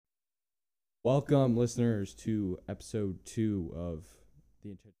Welcome, listeners, to episode 2 of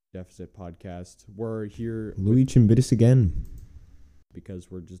the Attention Deficit Podcast. We're here Louie Chimbidis again.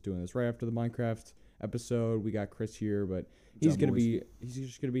 because we're just doing this right after the Minecraft episode. We got Chris here, but he's just gonna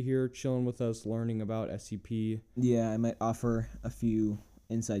be here chilling with us, learning about SCP. Yeah, I might offer a few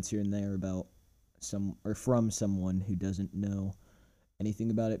insights here and there about from someone who doesn't know anything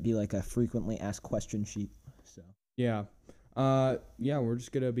about it. Be like a frequently asked question sheet. So Yeah, we're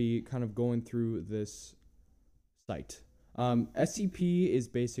just gonna be kind of going through this site. SCP is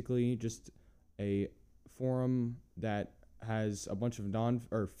basically just a forum that has a bunch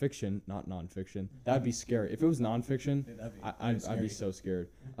of fiction, not nonfiction. That'd be scary. If it was nonfiction, I'd be so scared.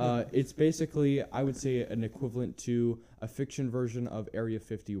 It's basically, I would say, an equivalent to a fiction version of Area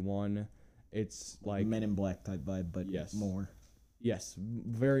 51. It's like Men in Black type vibe, but Yes. more. Yes,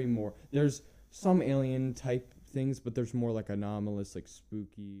 very more. There's some alien type things, but there's more like anomalous, like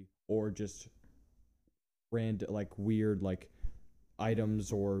spooky, or just weird, like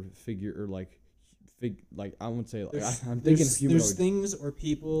items or figure, or like I wouldn't say. I'm thinking There's humanoid things or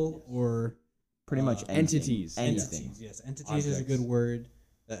people or Pretty much entities. Anything. entities. Yes, entities is a good Objects. word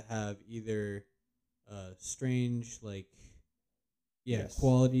that have either strange Yes.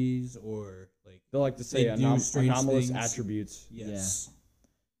 qualities or like They like to say They do strange anomalous things. attributes. yes.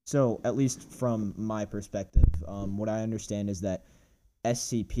 So, at least from my perspective, what I understand is that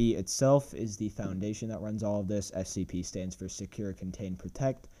SCP itself is the foundation that runs all of this. SCP stands for Secure, Contain,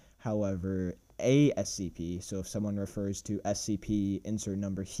 Protect. However, a SCP, so if someone refers to SCP insert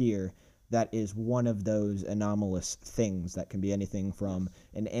number here, that is one of those anomalous things that can be anything from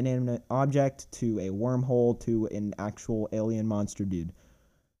an inanimate object to a wormhole to an actual alien monster dude.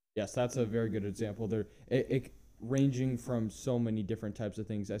 Yes, that's a very good example. It ranging from so many different types of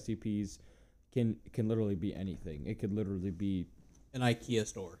things. SCPs can literally be anything. It could literally be An IKEA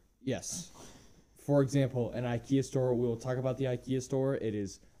store. yes. For example, an IKEA store. We will talk about the IKEA store. It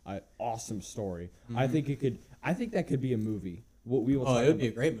is an awesome story. I think that could be a movie. We will. Oh, talk it would be a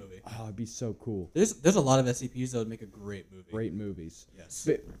about- great movie. Oh, it'd be so cool. There's a lot of SCPs that would make a great movie. Great movies. Yes.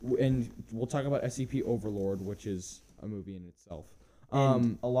 And we'll talk about SCP Overlord, which is a movie in itself.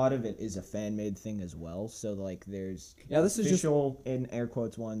 And a lot of it is a fan-made thing as well. So, like, there's Yeah, this is just- official in air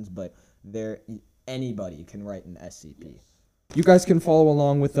quotes ones, but anybody can write an SCP. You guys can follow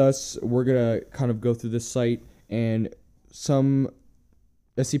along with us. We're going to kind of go through this site, and some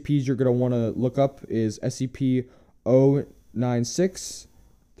SCPs you're going to want to look up is SCP 096,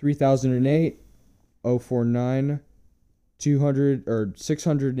 3008, 049, 200 or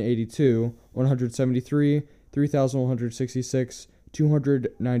 682, 173, 3166,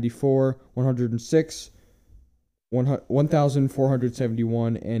 294, 106,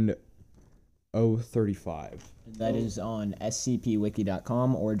 1471, and 035. That is on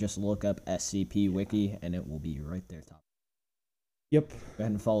scpwiki.com, or just look up scpwiki and it will be right there top. Yep. Go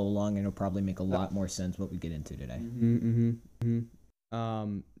ahead and follow along, and it'll probably make a lot more sense what we get into today.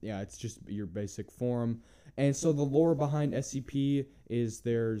 Yeah, it's just your basic forum. And so the lore behind SCP is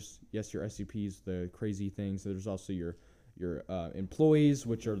there's your SCPs, the crazy things. There's also your employees,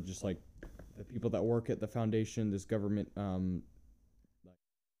 which are just like the people that work at the foundation, this government like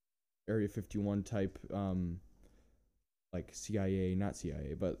Area 51 type like CIA, not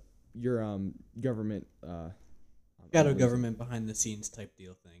CIA, but your government Got a government behind the scenes type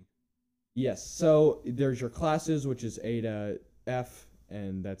deal thing. Yes. So there's your classes, which is A to F,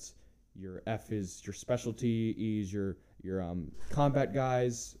 and that's your F is your specialty, E is your combat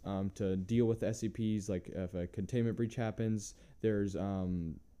guys to deal with SCPs, like if a containment breach happens. There's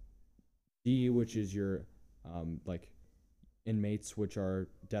D, which is your like inmates, which are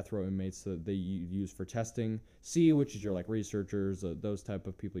death row inmates that they use for testing. C, which is your like researchers, those type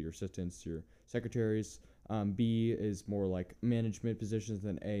of people, your assistants, your secretaries. B is more like management positions,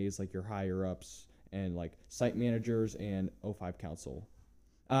 and A is like your higher ups and like site managers and O5 council.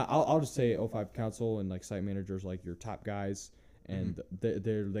 I'll just say O5 council and like site managers, like your top guys, and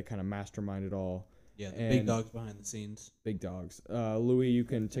they kind of mastermind it all. Yeah, the And big dogs behind the scenes. Big dogs. Louis, you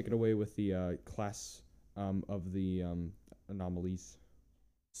can take it away with the class of the anomalies.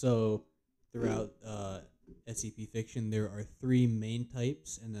 So throughout SCP fiction, there are 3 main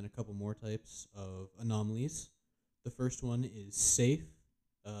types and then a couple more types of anomalies. The first one is safe.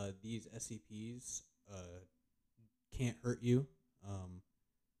 These SCPs can't hurt you.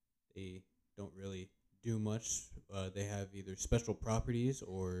 They don't really do much. They have either special properties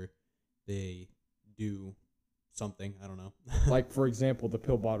or they do something. I don't know. Like, for example, the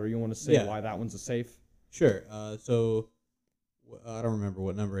pill bottle. You want to say Yeah. why that one's a safe? Sure. So I don't remember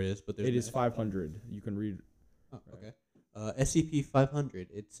what number it is, but there's It is 500. You can read. Oh, okay. SCP-500.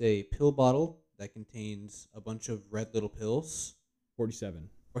 It's a pill bottle that contains a bunch of red little pills. 47.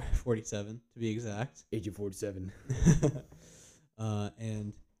 47 to be exact. Agent 47.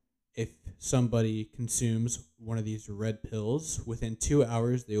 And if somebody consumes one of these red pills, within 2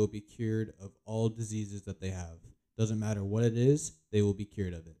 hours they will be cured of all diseases that they have. Doesn't matter what it is, they will be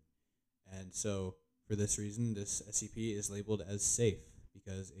cured of it. And so, for this reason, this SCP is labeled as safe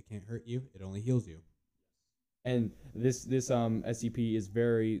because it can't hurt you; it only heals you. And this SCP is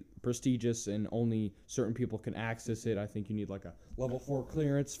very prestigious, and only certain people can access it. I think you need like a level 4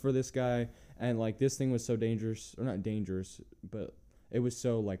 clearance for this guy. And like this thing was so dangerous, or not dangerous, but it was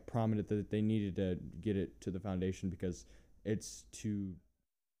so like prominent that they needed to get it to the Foundation because it's too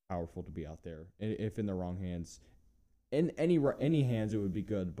powerful to be out there. If in the wrong hands, in any hands it would be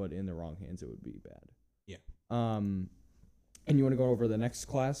good, but in the wrong hands it would be bad. Yeah. And you want to go over the next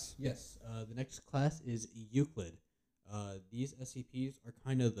class? Yes. The next class is Euclid. These SCPs are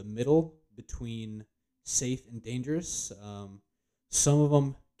kind of the middle between safe and dangerous.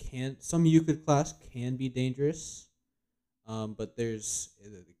 Some Euclid class can be dangerous, but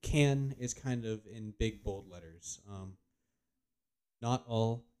can is kind of in big bold letters. Not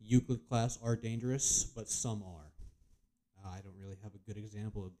all Euclid class are dangerous, but some are. I don't really have a good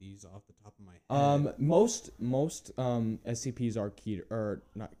example of these off the top of my head. Most SCPs are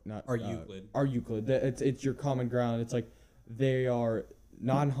Euclid. Are Euclid. It's your common ground. It's like they are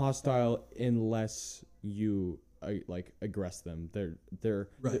non-hostile unless you aggress them. They're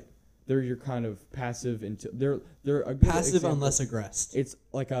your kind of passive until they're a good passive example. Unless aggressed. It's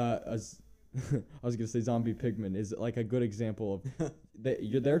like I was gonna say zombie pigman is like a good example of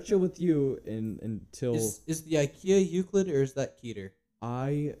they're chill with you until is the IKEA Euclid or is that Keter?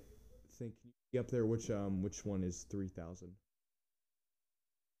 I think up there which one is 3000?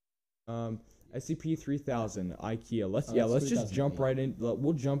 SCP 3000 IKEA. Let's just jump right in.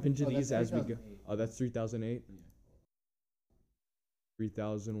 We'll jump into these as we go. Oh, that's 3008. Yeah.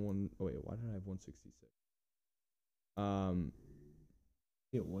 3001. Oh wait, why did I have 166?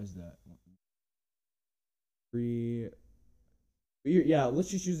 It was that. Let's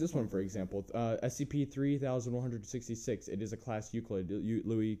just use this one for example. SCP 3166. It is a class Euclid.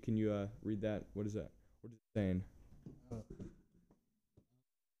 Louie, can you read that? What is that? What is it saying?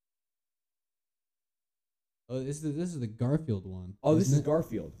 Oh, this is the Garfield one. Oh, this is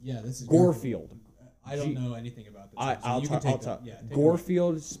Garfield. Yeah, this is Gorfield. I don't know anything about this. I'll talk.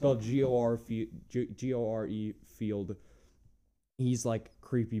 Gorfield, spelled Gore Field. He's like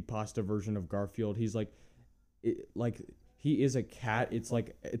creepy pasta version of Garfield. He's like he is a cat. It's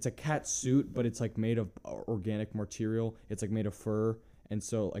a cat suit, but it's like made of organic material. It's like made of fur, and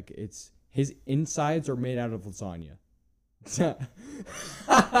so like it's his insides are made out of lasagna.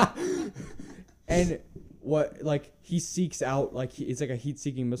 And what like he seeks out it's like a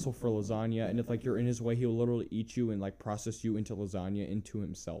heat-seeking missile for lasagna, and if like you're in his way, he'll literally eat you and like process you into lasagna into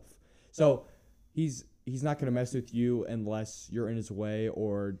himself. So he's not gonna mess with you unless you're in his way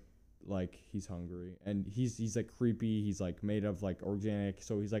or like he's hungry, and he's like creepy. He's like made of like organic,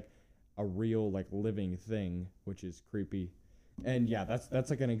 so he's like a real like living thing, which is creepy. And yeah, that's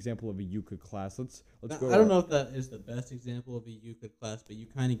like an example of a Euclid class. Let's go. I don't know if that is the best example of a Euclid class, but you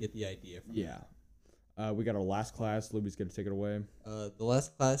kind of get the idea from that. We got our last class. Louie's gonna take it away. The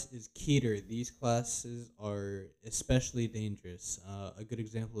last class is Keter. These classes are especially dangerous. A good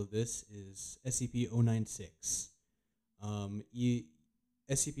example of this is SCP-096.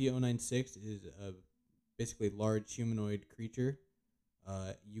 SCP-096 is a basically large humanoid creature.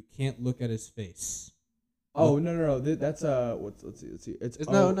 You can't look at his face. Oh no! That's let's see. It's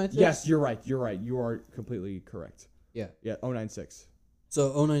Isn't that 096? Yes, you're right. You are completely correct. Yeah. 096.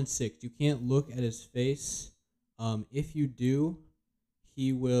 So 096, you can't look at his face. If you do,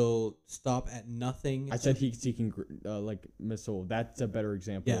 he will stop at nothing. I said heat-seeking like missile. That's a better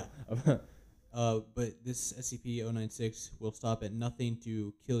example. Yeah. But this SCP-096 will stop at nothing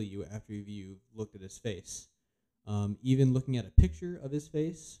to kill you after you've looked at his face. Even looking at a picture of his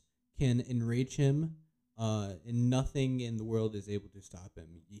face can enrage him, and nothing in the world is able to stop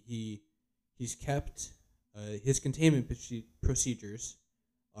him. He's kept. His containment procedures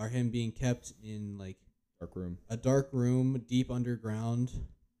are him being kept in like a dark room deep underground,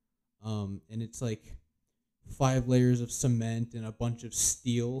 and it's like 5 layers of cement and a bunch of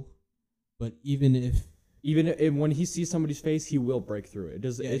steel. But even if when he sees somebody's face, he will break through it.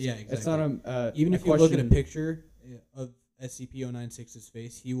 Exactly. It's not even if you look at a picture of SCP-096's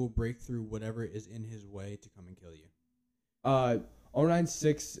face, he will break through whatever is in his way to come and kill you.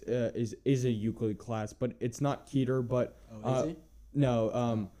 096 is a Euclid class, but it's not Keter. But is he?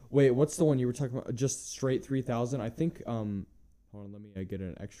 No. Wait. What's the one you were talking about? Just straight 3000. I think. Hold on. Let me get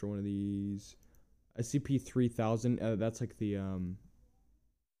an extra one of these. SCP-3000. That's like the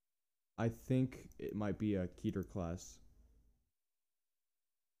I think it might be a Keter class.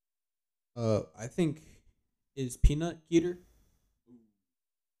 I think is Peanut Keter.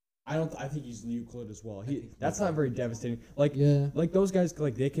 I think he's Euclid as well. think That's not very devastating. Like Yeah. like those guys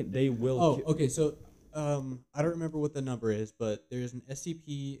like they will. Oh, okay. So I don't remember what the number is, but there's an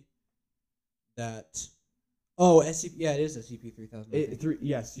SCP that. Oh, SCP. Yeah, it is SCP-3000.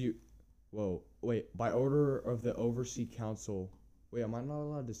 Yes, you. Whoa, wait. By order of the Oversea Council. Wait, am I not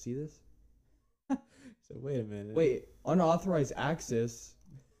allowed to see this? So wait a minute. Wait, unauthorized access.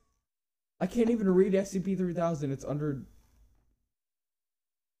 I can't even read SCP-3000. It's under.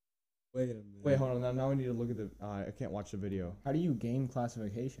 Wait a minute. Wait, hold on. Now I need to look at the. I can't watch the video. How do you gain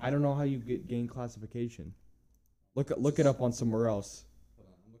classification? I don't know how you gain classification. Look it up on somewhere else.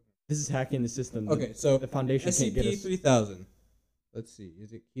 This is hacking the system. Okay, so The Foundation can't get us. SCP-3000. Let's see.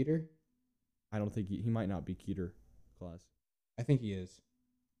 Is it Keter? I don't think he might not be Keter class. I think he is.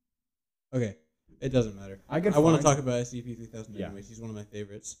 Okay, it doesn't matter. I want to talk about SCP-3000 Yeah. anyways. He's one of my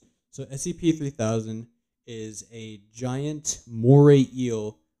favorites. So SCP-3000 is a giant moray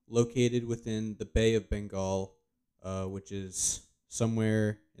eel located within the Bay of Bengal, which is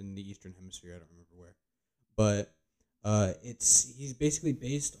somewhere in the Eastern Hemisphere. I don't remember where, but he's basically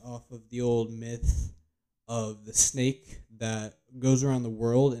based off of the old myth of the snake that goes around the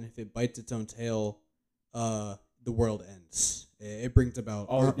world, and if it bites its own tail, the world ends. It brings about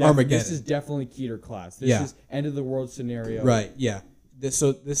Armageddon. This is definitely Keter class. This is end of the world scenario. Right, yeah. This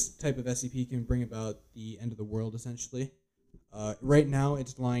type of SCP can bring about the end of the world, essentially. Right now,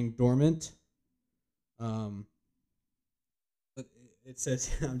 it's lying dormant. But it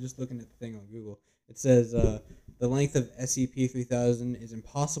says, I'm just looking at the thing on Google. It says the length of SCP-3000 is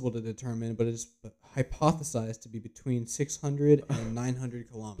impossible to determine, but it is hypothesized to be between 600 and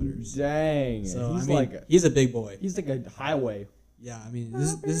 900 kilometers. Dang. So he's a big boy. He's like a highway. Yeah, I mean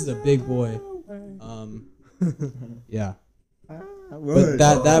this is a big boy. Yeah. But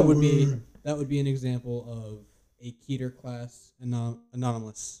that would be an example of a Keter class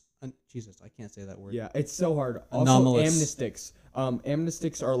anomalous. Jesus, I can't say that word. Yeah, it's so hard. Anomalous. Also, amnestics.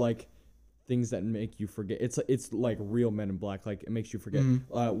 Amnestics are like things that make you forget. It's like real Men in Black. Like it makes you forget.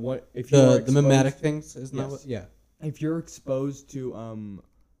 What if you're The mimetic things? Isn't that what? Yeah. If you're exposed to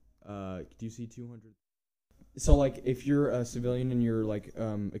do you see 200? So like if you're a civilian and you're like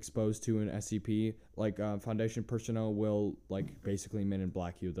exposed to an SCP, like Foundation personnel will like basically Men in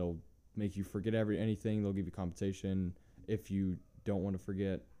Black you. They'll make you forget anything. They'll give you compensation if you don't want to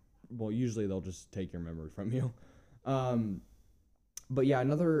forget. Well, usually they'll just take your memory from you. But yeah,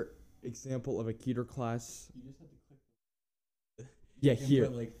 another example of a Keter class. You just have to click. Yeah, you can here.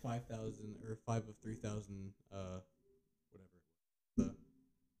 put like 5,000 or 5 of 3,000. Whatever.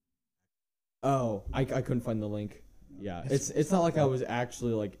 Oh, I couldn't find the link. Yeah, it's not like I was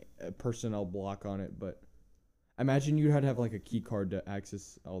actually like a personnel block on it, but imagine you had to have like a key card to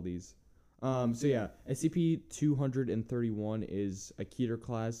access all these. So yeah, SCP-231 is a Keter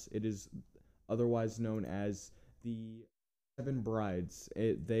class. It is otherwise known as the Seven Brides.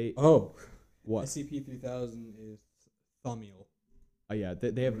 What? SCP-3000 is Thaumiel. Oh yeah,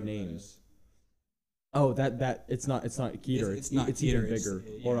 they have names. Oh, that it's not Keter. It's not It's Keter, even bigger.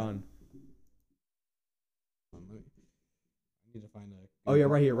 yeah. Hold on. I need to find a. Oh yeah,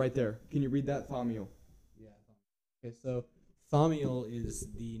 right here, right there. Can you read that, Thaumiel? Yeah. Okay, so Thaumiel is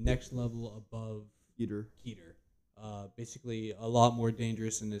the next level above Keter. Basically a lot more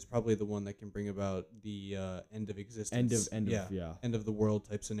dangerous, and is probably the one that can bring about the end of existence. End End of the world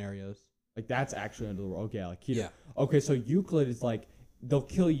type scenarios. Like that's actually end of the world. Okay, like Keter. Yeah. Okay, so Euclid is like they'll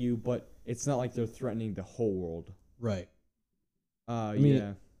kill you, but it's not like they're threatening the whole world. Right.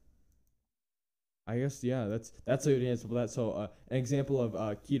 Yeah. I guess that's a good answer for that. So an example of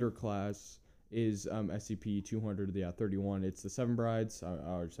Keter class is SCP-231. It's the Seven Brides. I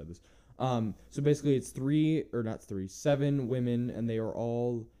already said this. So basically it's 7 women, and they are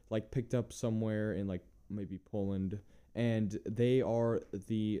all like picked up somewhere in like maybe Poland, and they are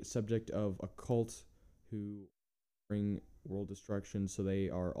the subject of a cult who bring world destruction. So they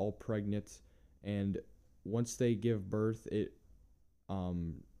are all pregnant, and once they give birth, it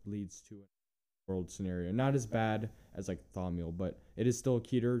leads to a world scenario. Not as bad as like Thaumiel, but it is still a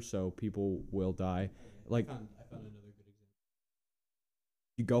Keter, so people will die. Like I found another good example.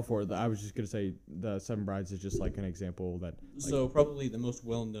 you go for it. I was just gonna say the Seven Brides is just like an example that. Like, So probably the most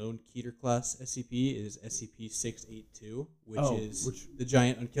well-known Keter class SCP is SCP-682, which is the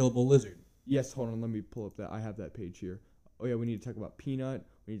giant unkillable lizard. yes, hold on. Let me pull up that. I have that page here. Oh yeah, we need to talk about Peanut.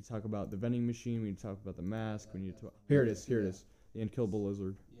 We need to talk about the vending machine. We need to talk about the mask. We need to talk. Here it is. Here it is. The unkillable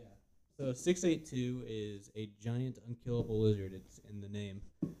lizard. Yeah. So 682 is a giant unkillable lizard. It's in the name.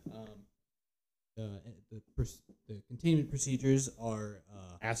 The containment procedures are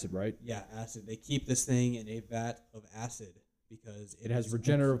Acid, right? acid. They keep this thing in a vat of acid because It has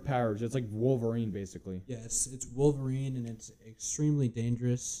regenerative powers. It's like Wolverine, basically. Yes, it's Wolverine, and it's extremely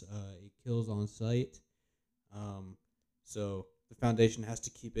dangerous. It kills on sight. So the Foundation has to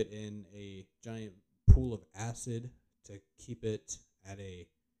keep it in a giant pool of acid to keep it at a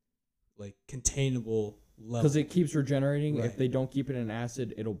containable level. Because it keeps regenerating. Right. If they don't keep it in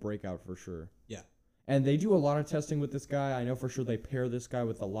acid, it'll break out for sure. Yeah. And they do a lot of testing with this guy. I know for sure they pair this guy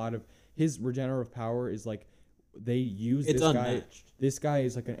with a lot of his regenerative power is like they use It's this unmatched. guy. This guy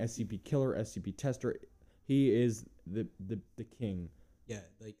is like an SCP killer, SCP tester. He is the king. Yeah,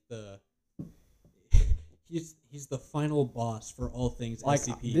 he's the final boss for all things Like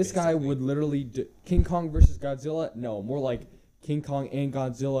SCP. this guy basically. would literally King Kong versus Godzilla. No, more like King Kong and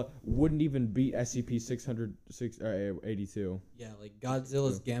Godzilla wouldn't even beat SCP 682. Yeah, like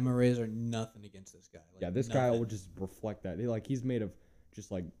Godzilla's gamma rays are nothing against this guy. Like, Yeah, this guy nothing. will just reflect that. He's made of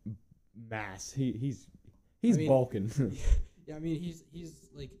just like mass. He's I mean, Vulcan. Yeah, I mean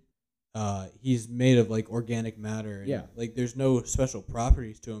he's made of like organic matter. And, Yeah. Like there's no special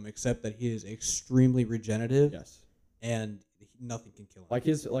properties to him except that he is extremely regenerative. Yes. And nothing can kill him. Like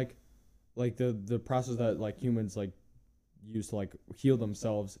his like the process that like humans like use to like heal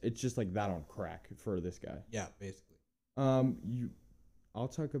themselves. It's just like that on crack for this guy. Yeah, basically. I'll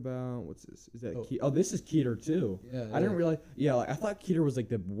talk about what's this? Is that Oh. this is Keter too. Yeah. I didn't realize. Yeah, like, I thought Keter was like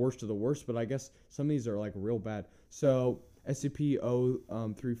the worst of the worst, but I guess some of these are like real bad. So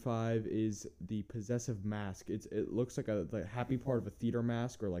SCP-035 is the possessive mask. It looks like the happy part of a theater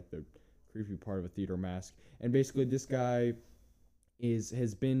mask or like the creepy part of a theater mask. And basically, this guy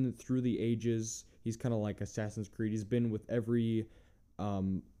has been through the ages. He's kind of like Assassin's Creed. He's been with every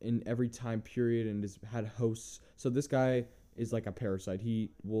in every time period and has had hosts. So this guy is like a parasite.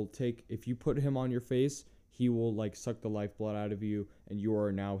 He will take, if you put him on your face, he will like suck the lifeblood out of you, and you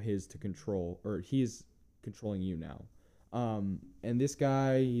are now his to control, or he is controlling you now. And this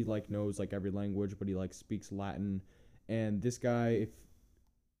guy, he like knows like every language, but he like speaks Latin. And this guy,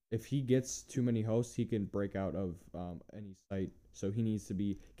 if he gets too many hosts, he can break out of any site. So he needs to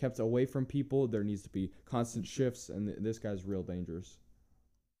be kept away from people. There needs to be constant shifts, and this guy's real dangerous.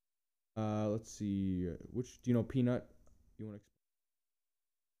 Let's see. Do you know Peanut? You want to?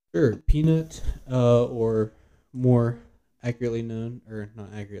 Sure, Peanut, or more accurately known, or not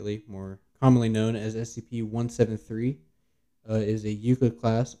accurately, more commonly known as SCP-173, is a Euclid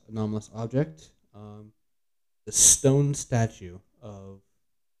class anomalous object. The stone statue of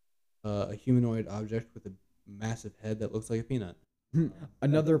a humanoid object with a massive head that looks like a peanut.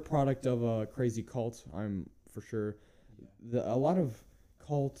 Another product of a crazy cult, I'm for sure. A lot of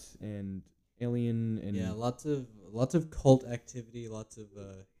cult and alien and Yeah, lots of cult activity, lots of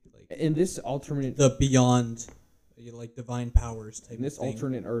in this alternate the beyond, like divine powers type. in this of thing.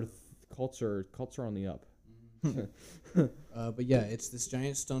 alternate Earth, cults are on the up. But yeah, it's this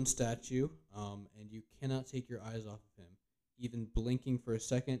giant stone statue, and you cannot take your eyes off of him. Even blinking for a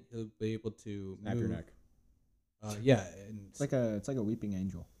second, he'll be able to Snap move. your neck. Yeah, and It's like a weeping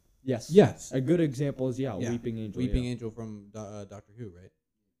angel. Yes. A good example is Yeah, Weeping Angel. Weeping Angel from Doctor Who, right?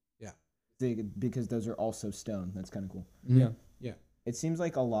 Because those are also stone. That's kind of cool. Yeah. It seems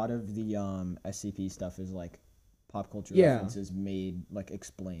like a lot of the SCP stuff is like pop culture Yeah. references made like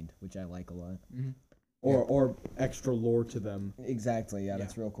explained, which I like a lot. Or extra lore to them. Exactly. Yeah, Yeah.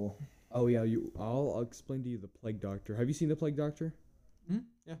 that's real cool. Oh yeah, I'll explain to you the Plague Doctor. Have you seen the Plague Doctor?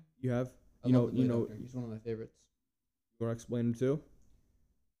 Yeah. You have? I You love know, the Blade Doctor. He's one of my favorites. You want to explain him too?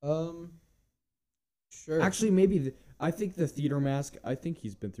 Sure. Actually, maybe I think the theater mask. I think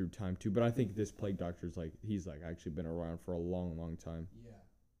he's been through time too, but I think this Plague Doctor's he's actually been around for a long, long time. Yeah.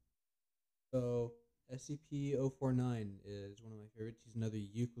 So SCP-049 is one of my favorites. He's another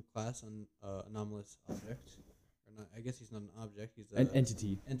Euclid class anomalous object. Or not, I guess he's not an object. He's An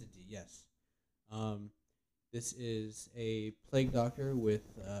entity. Entity, yes. This is a plague doctor with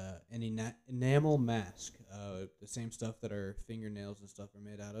an enamel mask, the same stuff that our fingernails and stuff are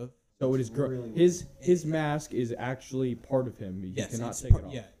made out of. So it is his mask is actually part of him. You Yes, cannot it's take it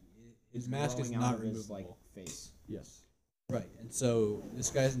off. Yeah, his mask is Growing out not of his, removable. face. Yes. Right, and so this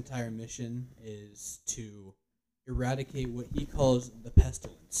guy's entire mission is to eradicate what he calls the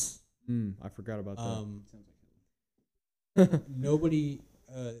pestilence. I forgot about Nobody,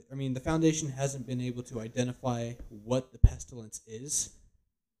 the Foundation hasn't been able to identify what the pestilence is.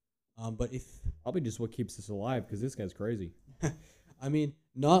 But if Probably just what keeps us alive, because this guy's crazy. I mean,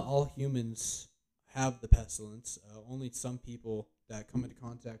 not all humans have the pestilence. Only some people that come into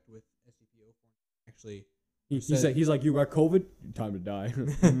contact with SCP-049 actually. He's like, you got COVID? Time to die.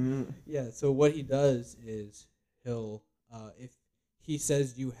 Yeah. So what he does is he'll if he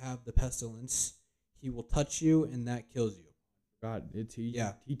says you have the pestilence, he will touch you and that kills you. God,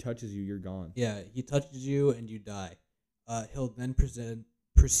 Yeah. He touches you, you're gone. Yeah, he touches you and you die. He'll then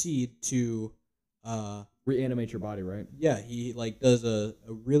proceed to Reanimate your body, right? yeah, he like does a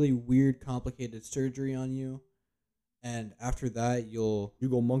really weird complicated surgery on you. And after that You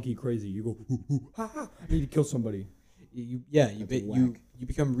go monkey crazy. You go, hoo, hoo, ha, ha. I need to kill somebody. you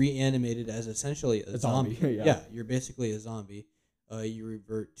become reanimated as essentially a zombie. Yeah. You're basically a zombie. You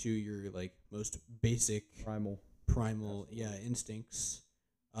revert to your like most basic primal instincts,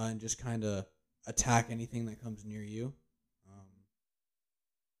 and just kind of attack anything that comes near you.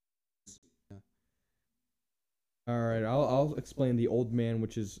 All right, I'll explain the old man,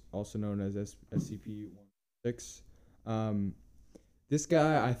 which is also known as SCP-116. This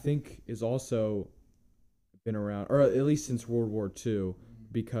guy I think is also been around, or at least since World War II,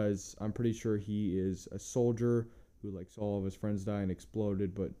 because I'm pretty sure he is a soldier who like saw all of his friends die and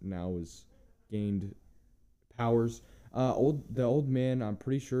exploded, but now has gained powers. The old man, I'm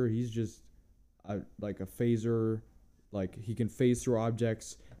pretty sure he's just like a phaser, like he can phase through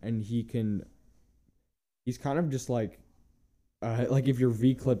objects, and he's kind of just like if you're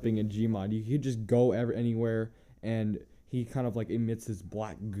V-clipping in Gmod, you could just go anywhere, and he kind of like emits this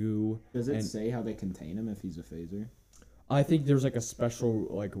black goo. Does it say how they contain him if he's a phaser? I think there's like a special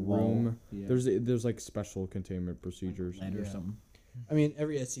like room. Yeah. There's like special containment procedures. Or something. I mean,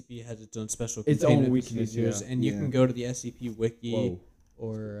 every SCP has its own special Its containment own weakness, procedures, and you can go to the SCP Wiki Whoa.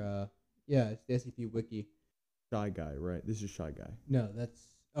 or it's the SCP Wiki. Shy Guy, right? This is Shy Guy. No, that's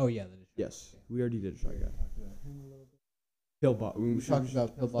that is. Yes, we already did Shy Guy. Pill bottle. We talked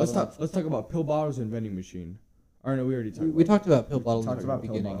about pill bottle. Let's talk about pill bottles and vending machine. Or no, we already talked. We talked about pill bottles Talked in the about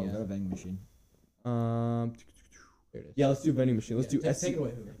pill beginning. bottles, vending machine. There it is. Yeah, let's do vending machine. Let's do take it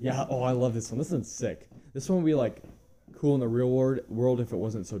away, Hoover. Yeah. Oh, I love this one. This one's sick. This one would be like cool in the real world if it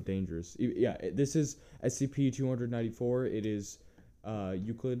wasn't so dangerous. Yeah. This is SCP-294. It is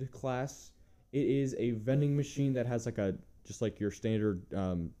Euclid class. It is a vending machine that has just like your standard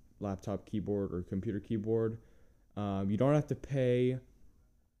laptop keyboard or computer keyboard. You don't have to pay.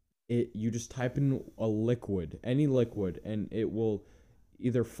 You just type in a liquid, any liquid, and it will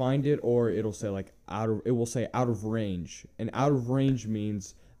either find it or it'll say it will say out of range. And out of range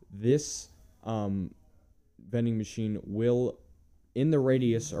means this vending machine will, in the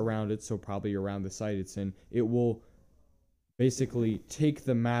radius around it, so probably around the site it's in, it will basically take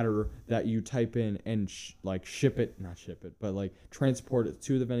the matter that you type in and transport it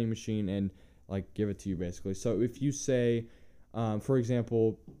to the vending machine and like give it to you basically. So if you say, for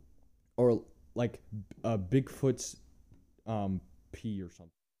example, or like Bigfoot's pee or something,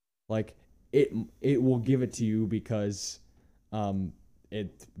 like it will give it to you because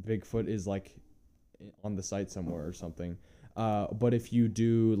Bigfoot is like on the site somewhere or something. But if you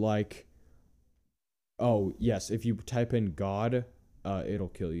do like, oh yes, if you type in God, it'll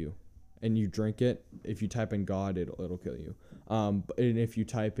kill you, and you drink it. If you type in God, it'll kill you. And if you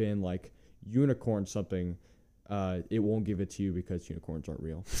type in like unicorn something, it won't give it to you because unicorns aren't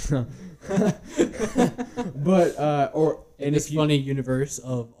real. But in this funny universe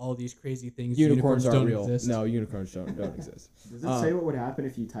of all these crazy things, unicorns aren't don't real. exist. No, unicorns don't exist. Does it say what would happen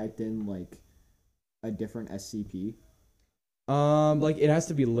if you typed in like a different SCP? Like it has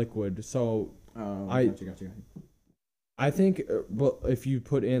to be liquid. So Gotcha. I think, but if you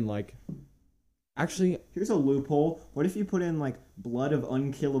put in like, actually, here's a loophole. What if you put in like blood of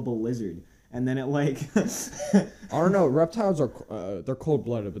unkillable lizard, and then it like I don't know. Reptiles are they're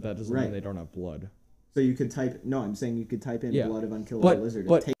cold-blooded, but that doesn't mean they don't have blood. So you could type. No, I'm saying you could type in blood of unkillable lizard.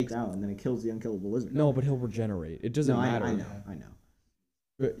 But it takes out, and then it kills the unkillable lizard. No, but he'll regenerate. It doesn't matter. I know.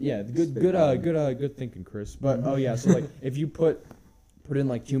 But yeah, good thinking, Chris. But oh yeah, so like if you put in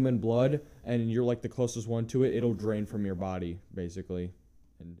like human blood and you're like the closest one to it, it'll drain from your body basically,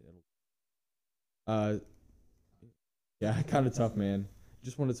 and yeah, kind of tough, man.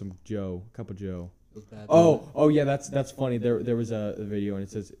 Just wanted some cup of Joe. Oh yeah, that's funny. There was a video and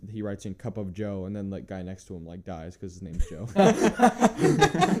it says he writes in cup of Joe, and then like guy next to him like dies because his name's Joe.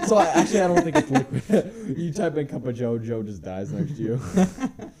 So I don't think it's liquid. You type in cup of Joe, Joe just dies next to you.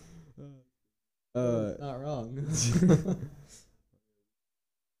 Not wrong.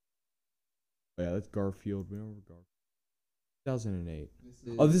 Yeah, that's Garfield. Remember Garfield? 2008.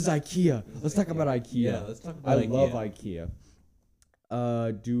 This is IKEA. Let's talk about IKEA. Yeah, let's talk about IKEA. I love IKEA.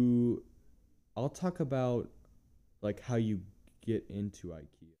 I'll talk about like how you get into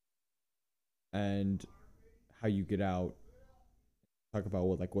IKEA and how you get out. Talk about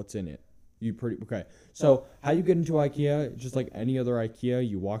what's in it. Okay. So how you get into IKEA? Just like any other IKEA,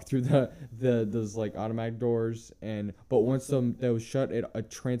 you walk through those like automatic doors, but once those shut, it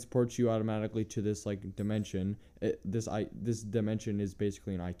transports you automatically to this like dimension. This dimension is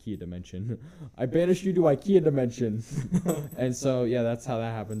basically an IKEA dimension. I banish you to IKEA dimension, and so yeah, that's how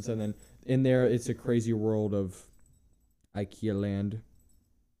that happens. And then in there, it's a crazy world of IKEA land.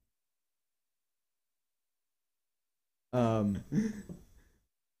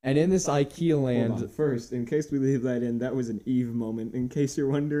 And in this IKEA land, Hold on. First, in case we leave that in, that was an Eve moment. In case you're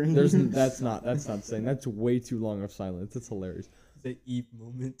wondering, that's not saying that's way too long of silence. That's hilarious. The Eve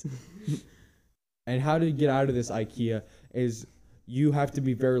moment. And how to get out of this IKEA is you have to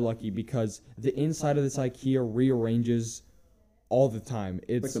be very lucky because the inside of this IKEA rearranges all the time.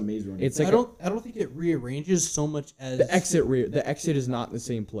 It's like a maze runner. It's like I don't think it rearranges so much as the exit. The exit is not in the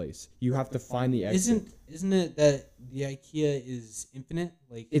same place. You have to find the exit. Isn't it that the IKEA is infinite?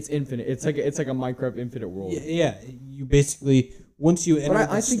 Like it's infinite. It's like a Minecraft infinite world. Yeah. You basically once you enter. But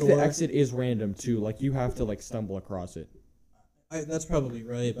I the think store, the exit is random too. Like you have to like stumble across it. That's probably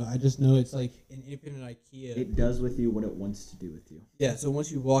right, but I just know it's like an infinite IKEA. It does with you what it wants to do with you. Yeah. So once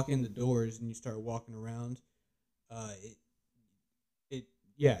you walk in the doors and you start walking around,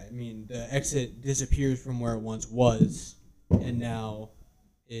 yeah, I mean, the exit disappears from where it once was, and now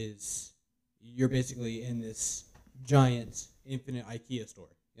you're basically in this giant, infinite IKEA store.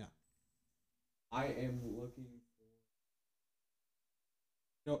 Yeah. I am looking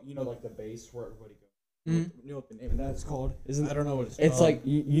for... You know, like the base where everybody goes. Mm-hmm. You know what the name of that's called? I don't know what it's It's called. like,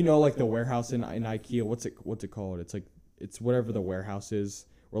 you know, like the warehouse in IKEA. What's it called? It's whatever the warehouse is,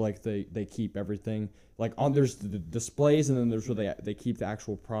 where like they keep everything. Like there's the displays, and then there's where they keep the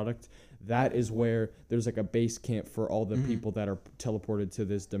actual product. That is where there's like a base camp for all the people that are teleported to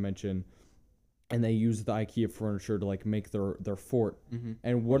this dimension, and they use the IKEA furniture to like make their fort.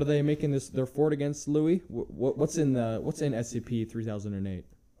 And what are they making their fort against, Louie? What's in SCP 3008?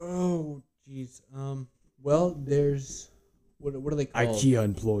 Oh, jeez. Well, there's what are they called? IKEA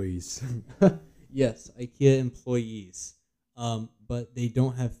employees. Yes, IKEA employees. But they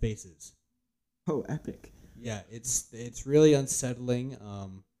don't have faces. Oh, epic. Yeah, it's really unsettling.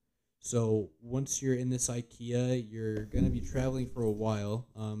 So once you're in this IKEA, you're gonna be traveling for a while.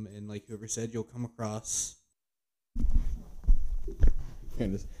 And like whoever said, you'll come across.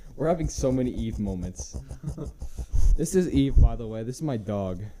 Goodness, we're having so many Eve moments. This is Eve, by the way. This is my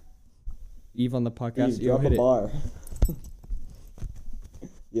dog. Eve on the podcast. Eve, drop a bar.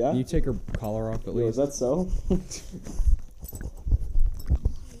 Yeah? Can you take her collar off at least? Is that so?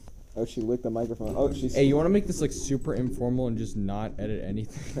 Oh, she licked the microphone. Oh, she's... Hey, you want to make this like super informal and just not edit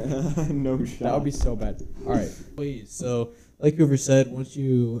anything? No shot. That would be so bad. All right. Please. So, like Hoover said, once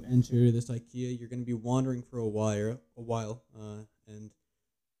you enter this IKEA, you're going to be wandering for a while, and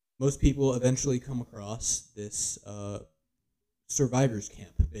most people eventually come across this survivors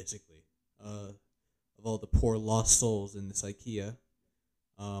camp, basically, of all the poor lost souls in this IKEA,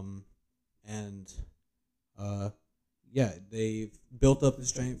 yeah, they've built up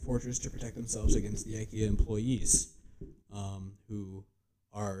this giant fortress to protect themselves against the IKEA employees, who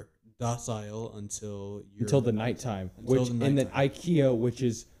are docile until the nighttime, in the IKEA, which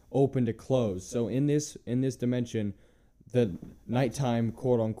is open to close. So in this dimension, the nighttime,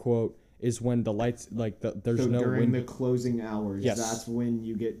 quote unquote, is when the lights there's so no during window. the closing hours. Yes. That's when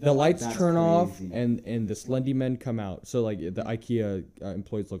you get the lights turn off crazy. and the Slendy men come out. So like the IKEA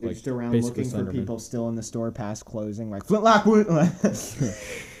employees look They're like just around basically looking for Slendermen. people still in the store past closing, like flintlock.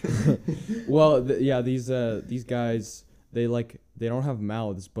 Well, these guys, they don't have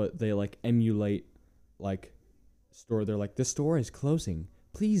mouths, but they like emulate like store. They're like, the store is closing.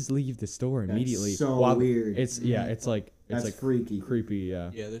 Please leave the store immediately. That's so weird. It's it's like freaky. creepy.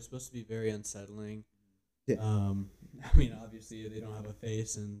 Yeah. Yeah, they're supposed to be very unsettling. Yeah. I mean, obviously they don't have a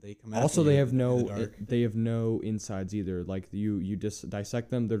face, and they come out. Also, they have in the no dark. they have no insides either. Like you just dissect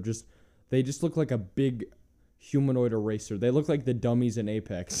them. They just look like a big humanoid eraser. They look like the dummies in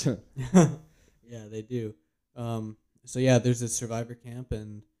Apex. Yeah, they do. So yeah, there's this survivor camp,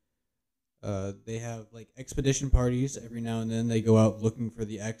 and they have like expedition parties every now and then. They go out looking for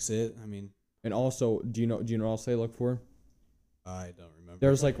the exit. I mean, And also, do you know what else they look for? I don't remember.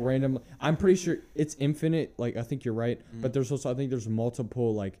 There's like random. I'm pretty sure it's infinite. Like I think you're right, but there's also I think there's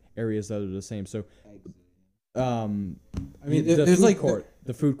multiple like areas that are the same. So I mean, the there's food like court.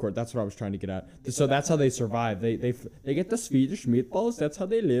 The food court. That's what I was trying to get at. So that's how they survive. They get the Swedish meatballs. That's how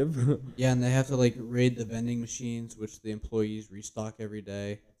they live. Yeah, and they have to like raid the vending machines, which the employees restock every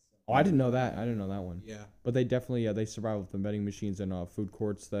day. Oh, I didn't know that. I didn't know that one. Yeah. But they definitely they survive with the vending machines and food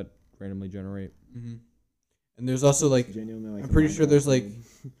courts that randomly generate. Mm-hmm. And there's also like Genuinely, like I'm pretty sure there's like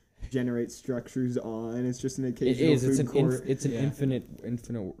generate structures on. It's just an It occasional is. food It's an court. it's an Yeah.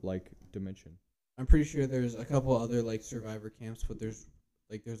 infinite like dimension. I'm pretty sure there's a couple other like survivor camps, but there's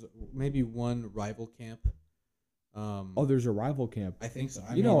maybe one rival camp. Oh, there's a rival camp. I think so.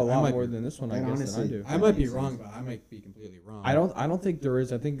 You know a I lot might more be- than this one, I That guess, honestly- than I do. I might be wrong, but I might be completely wrong. I don't think there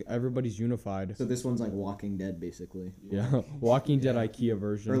is. I think everybody's unified. So this one's like Walking Dead, basically, Yeah, Walking Dead Yeah. IKEA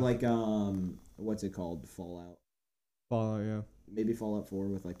version. or like what's it called? Fallout. Yeah. Maybe Fallout 4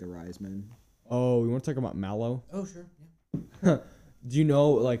 with like the Rise Men. Oh, we want to talk about Mallow? Oh sure. Yeah. Do you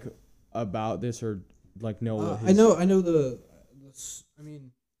know like about this or like know? What I know. I know I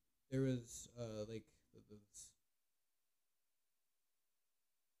mean, there was like.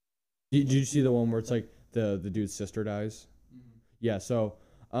 Did you see the one where it's like the dude's sister dies? Yeah. So,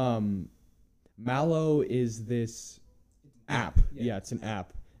 Mallow is this app. Yeah, it's an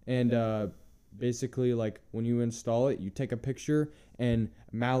app, and basically like when you install it, you take a picture, and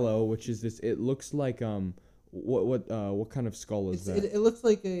Mallow, which is this, it looks like what kind of skull is that? It looks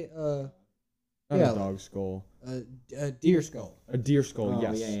like a Not yeah, a dog skull. a deer skull. A deer skull. Oh,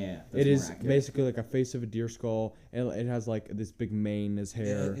 yes. yeah. That's It more is accurate. basically like a face of a deer skull, and it has like this big mane as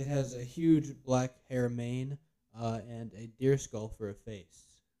hair. It has a huge black hair mane, and a deer skull for a face.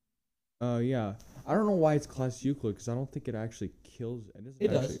 Yeah. I don't know why it's class Euclid because I don't think it actually kills. It actually,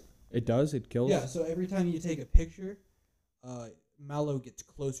 does. It does. It kills. Yeah. So every time you take a picture, Mallow gets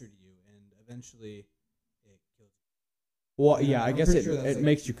closer to you, and eventually it kills you. Well, yeah. I I'm guess pretty it sure that's it like-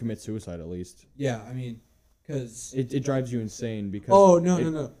 makes you commit suicide at least. Yeah. I mean, because It drives you insane because. oh no it- no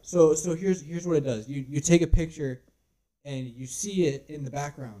no. So here's what it does. You take a picture, and you see it in the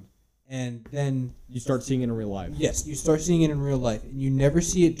background, and then You start seeing it in real life. yes, you start seeing it in real life, and you never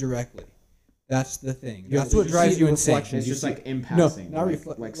see it directly. That's the thing. Yeah, That's but what you drives see you it in insane. reflections. It's You just see- like in passing, not like,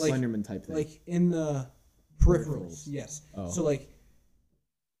 reflect- like like- Slenderman type thing. Like in the peripherals. Peripherals. Yes. Oh. So like,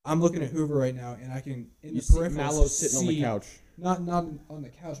 I'm looking at Hoover right now, and I can in You the see peripherals Mallow sitting on the see- couch. Not on the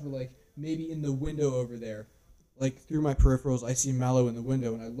couch, but like maybe in the window over there. Like through my peripherals, I see Mallow in the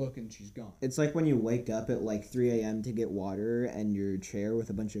window, and I look, and she's gone. It's like when you wake up at like 3 a.m. to get water, and your chair with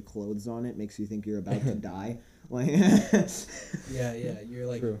a bunch of clothes on it makes you think you're about to die. Like, Yeah, yeah. You're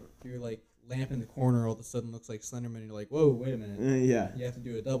like True. lamp in the corner. All of a sudden looks like Slenderman. And you're like, whoa, wait a minute. yeah. You have to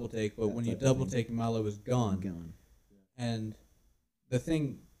do a double take, but when That you type of double thing. take, Mallow is gone. Gone. And the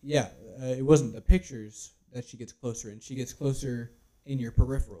thing, it wasn't the pictures that she gets closer in. She gets closer in your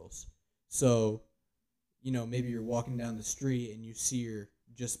peripherals. So, maybe you're walking down the street and you see her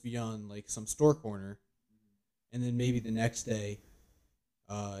just beyond like some store corner, and then maybe the next day,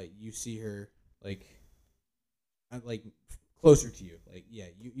 you see her like closer to you. Like, yeah,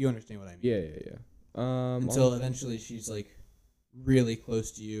 you understand what I mean. Yeah. Until eventually she's like really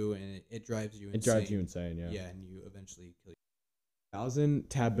close to you, and it drives you insane. it drives you insane. Yeah. Yeah, and you eventually kill. 1000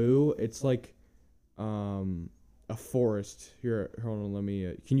 Taboo. It's like a forest. Here, hold on. Let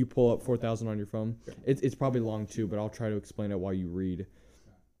me. Can you pull up 4000 on your phone? It's probably long too, but I'll try to explain it while you read.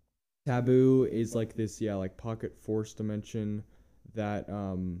 Taboo is like this, like pocket force dimension that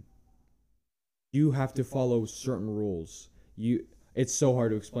you have to follow certain rules. It's so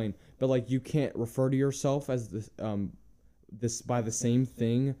hard to explain, but like you can't refer to yourself as this by the same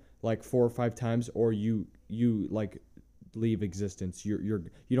thing like 4 or 5 times, or you like leave existence. You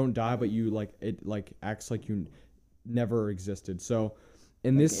don't die, but you like it like acts like you never existed. So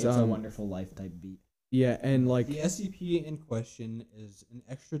in Like, this it's a Wonderful Life type beat. yeah, and like The SCP in question is an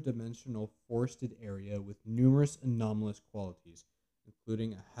extra-dimensional forested area with numerous anomalous qualities,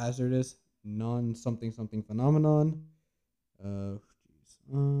 including a hazardous non-something-something phenomenon. Let's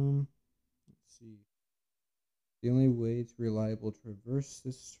see. The only way to reliably traverse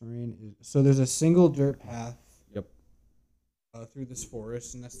this terrain is... So there's a single dirt path Yep. Through this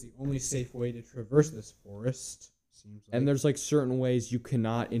forest, and that's the only safe way to traverse this forest. Seems like. And there's like certain ways you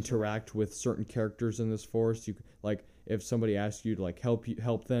cannot interact with certain characters in this forest. You like if somebody asks you to like help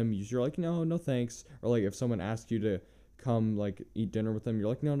them, you're like no thanks. Or like if someone asks you to come like eat dinner with them, you're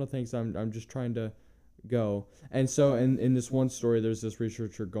like no thanks. I'm just trying to go. And so in this one story, there's this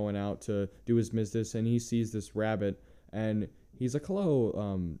researcher going out to do his business, and he sees this rabbit, and he's like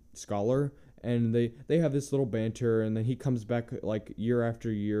hello scholar, and they have this little banter, and then he comes back like year after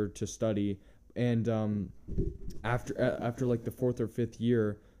year to study. And after like the 4th or 5th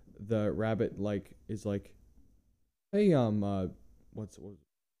year, the rabbit like is like hey,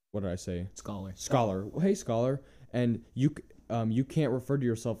 what did I say? Scholar. Scholar. Well, hey, scholar. And you can't refer to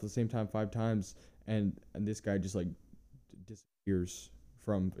yourself at the same time 5 times, and this guy just like disappears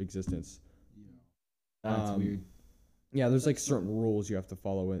from existence. That's Um, weird. Yeah, there's like certain rules you have to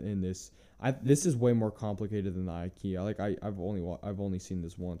follow in this. This is way more complicated than the IKEA. Like I've only seen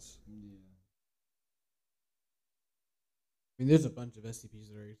this once. I mean, there's a bunch of SCPs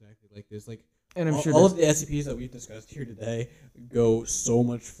that are exactly like this. Like, And I'm sure all of the SCPs that we've discussed here today go so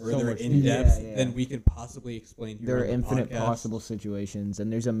much further much in deeper. depth Yeah. than we can possibly explain here. there are on the infinite podcast. possible situations,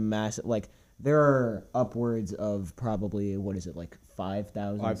 and there's a massive there are upwards of probably what is it like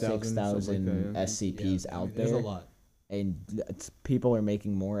 5,000, 5,000, 6,000 something like that, SCPs Yeah, I out mean, there. There's a lot. And people are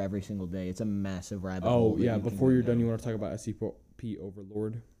making more every single day. It's a massive rabbit Oh hole. that yeah, you can before go you're done, down. you want to talk about SCP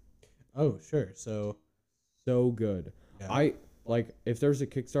Overlord? Oh, sure. So, So good. yeah, I like if there's a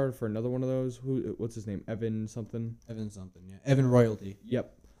Kickstarter for another one of those. What's his name? Evan something. Evan something. Yeah, Evan Royalty.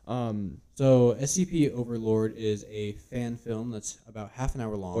 Yep. So SCP Overlord is a fan film that's about half an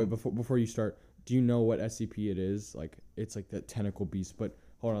hour long. Wait, before you start, do you know what SCP it is? Like it's like that tentacle beast. But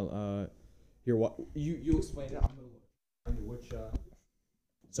hold on. Here, what you explain it? I'm gonna look into which.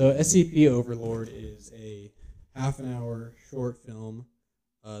 So SCP Overlord is a half an hour short film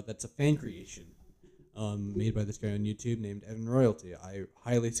that's a fan creation made by this guy on YouTube named Evan Royalty. I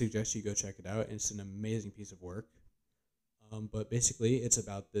highly suggest you go check it out. It's an amazing piece of work. But basically, it's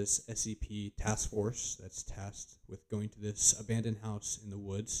about this SCP task force that's tasked with going to this abandoned house in the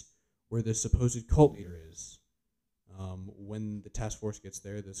woods where the supposed cult leader is. When the task force gets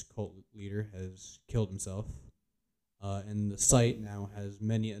there, this cult leader has killed himself. And the site now has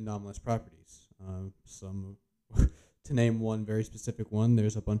many anomalous properties. Some, to name one very specific one,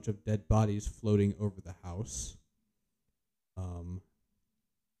 there's a bunch of dead bodies floating over the house.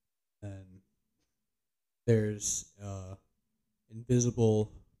 And there's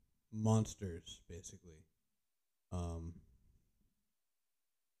invisible monsters, basically.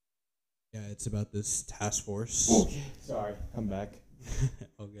 Yeah, it's about this task force. Sorry, I'm back.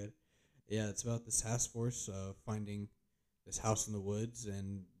 Oh, good. Yeah, it's about this task force finding this house in the woods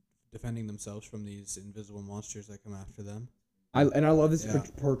and defending themselves from these invisible monsters that come after them. I love this Yeah.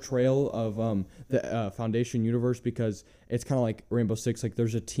 portrayal of the Foundation universe because it's kind of like Rainbow Six. Like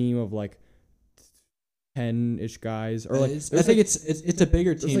there's a team of like 10-ish guys, or like I there's think like, it's a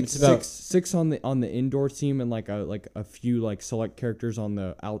bigger there's team. like It's about six on the indoor team and like a few like select characters on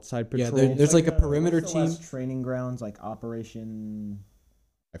the outside Yeah, patrol. there's like a perimeter what's the last team. training grounds like Operation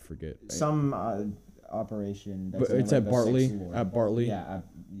I forget. some operation. But in it's at Rainbow Bartley. Six lore. At Bartley. Yeah,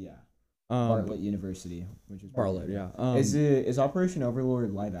 Um, Bartlett University, which is Bartlett. Yeah. Is Operation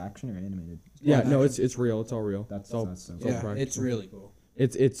Overlord live action or animated? Yeah. live No, action. it's real. It's all real. That's all, so it's all Yeah, practical. it's really cool.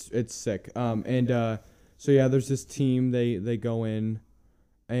 It's sick. So yeah, there's this team. They go in,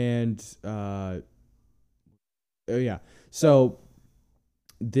 and oh yeah. So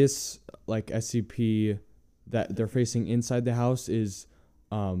this like SCP that they're facing inside the house is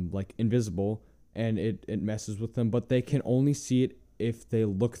like invisible, and it messes with them, but they can only see it if they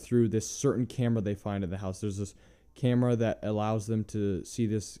look through this certain camera they find in the house. There's this camera that allows them to see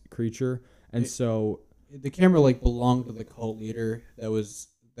this creature, and so The camera like belonged to the cult leader that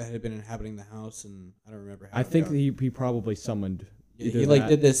had been inhabiting the house, and I don't remember how. I it think got- he probably summoned. Yeah, either he like that-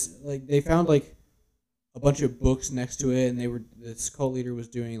 did this. Like they found like a bunch of books next to it, and this cult leader was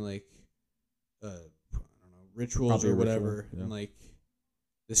doing like I don't know, rituals Probably or a ritual, whatever, yeah. and like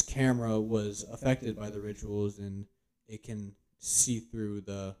this camera was affected by the rituals, and it can see through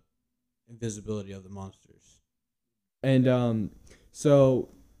the invisibility of the monsters. And so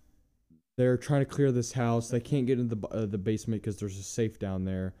they're trying to clear this house. They can't get into the basement because there's a safe down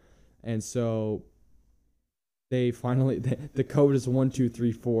there, and so they finally the code is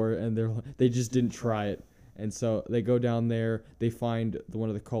 1234, and they just didn't try it, and so they go down there. They find one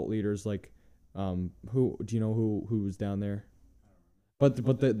of the cult leaders. Like, who do you know who was down there? But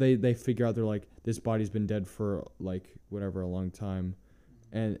they figure out they're like, this body's been dead for like whatever a long time,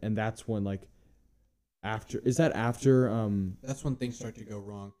 and that's when like after That's when things start to go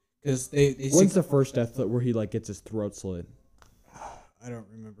wrong because they when's the first death where he like gets his throat slit? I don't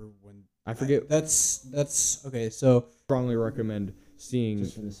remember when. I forget. That's okay. So Strongly recommend seeing.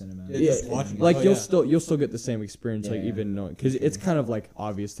 Just for the cinematic. Yeah, Yeah, just watching it. like Oh, you'll still get the same experience, like Yeah. even knowing, because it's kind of like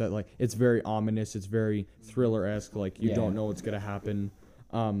obvious that like it's very ominous, it's very thriller-esque, like you Yeah. don't know what's gonna happen,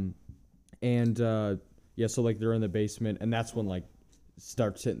 yeah, so like they're in the basement, and that's when like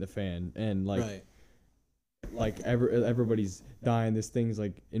starts hitting the fan, and like right. like everybody's dying. This thing's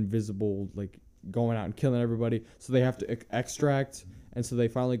like invisible, like going out and killing everybody. So they have to extract, and so they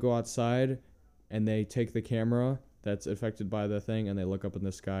finally go outside, and they take the camera, that's affected by the thing, and they look up in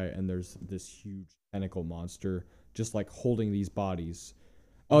the sky, and there's this huge tentacle monster just like holding these bodies.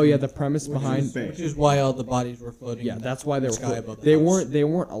 Oh yeah, the premise behind Which is why all the bodies were floating. yeah, in that's why they the were sky above the they house.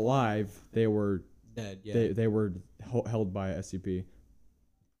 weren't alive. They were Dead. Yeah. they were held by SCP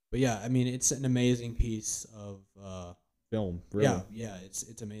But yeah, I mean, it's an amazing piece of. film. Really. Yeah,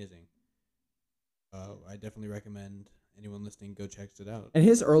 it's amazing. I definitely recommend anyone listening go check it out. And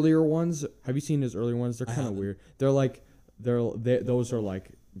his earlier ones, have you seen his earlier ones? They're I kind of haven't. weird. Those are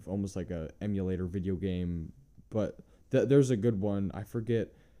like almost like a emulator video game, but there's a good one. I forget.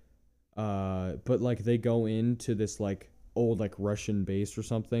 But like they go into this like old like Russian base or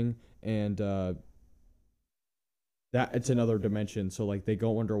something, and that it's another dimension. So like they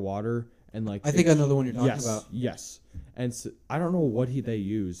go underwater and like I think I know the one you're talking about. Yes, and so, I don't know what they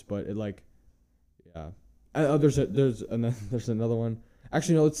use, but it like, yeah. There's another one.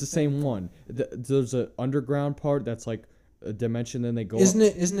 Actually, no, it's the same one. There's an underground part that's like a dimension. Then they go. Isn't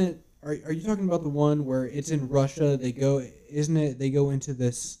it? Are you talking about the one where it's in Russia? They go. Isn't it? They go into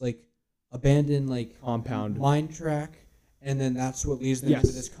this like abandoned like compound mine track, and then that's what leads them Yes.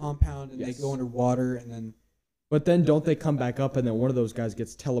 into this compound, and Yes. they go underwater, and then. But then don't they come back up and then one of those guys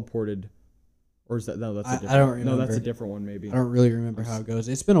gets teleported? Or is that no? That's a different. I don't remember. No, that's a different one. Maybe. I don't really remember how it goes.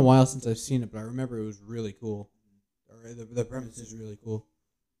 It's been a while since I've seen it, but I remember it was really cool. Or the premise is really cool.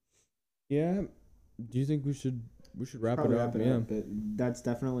 Yeah. Do you think we should wrap it Probably up? wrap it Yeah. up, but that's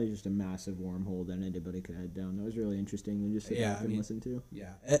definitely just a massive wormhole that anybody could head down. That was really interesting to just sit Yeah, back I and mean- listen to.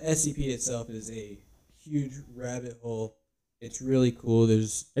 Yeah, SCP itself is a huge rabbit hole. It's really cool.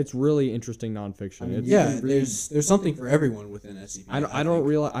 There's It's really interesting nonfiction. I mean, It's, you yeah, can read- there's something for everyone within SCP. I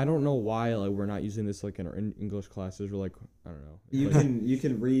don't know why like we're not using this like in our English classes. We're like I don't know. You Like,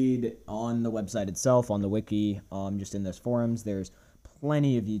 can read On the website itself, on the wiki, just in those forums, there's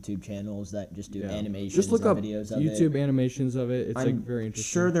plenty of YouTube channels that just do Yeah. animations just look and up videos of YouTube it. animations of it. It's like I'm very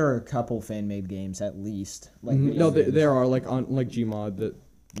interesting. sure there are a couple fan-made games at least. Like Mhm. No, video games. there are like on like Gmod that.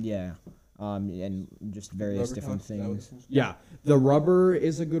 Yeah, and just various different things. Yeah, the rubber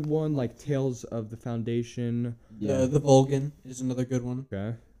is a good one. Like Tales of the Foundation. Yeah, The Vulcan is another good one.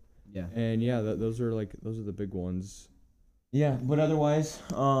 Okay. yeah, And yeah, those are the big ones. yeah. But otherwise,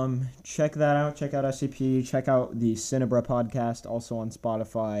 check that out. Check out SCP. Check out the Cinebra podcast, also on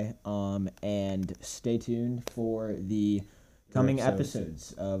Spotify. And stay tuned for the coming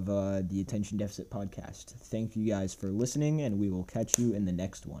episodes. episodes of the Attention Deficit podcast. Thank you guys for listening, and we will catch you in the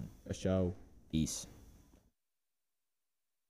next one. A show. Peace.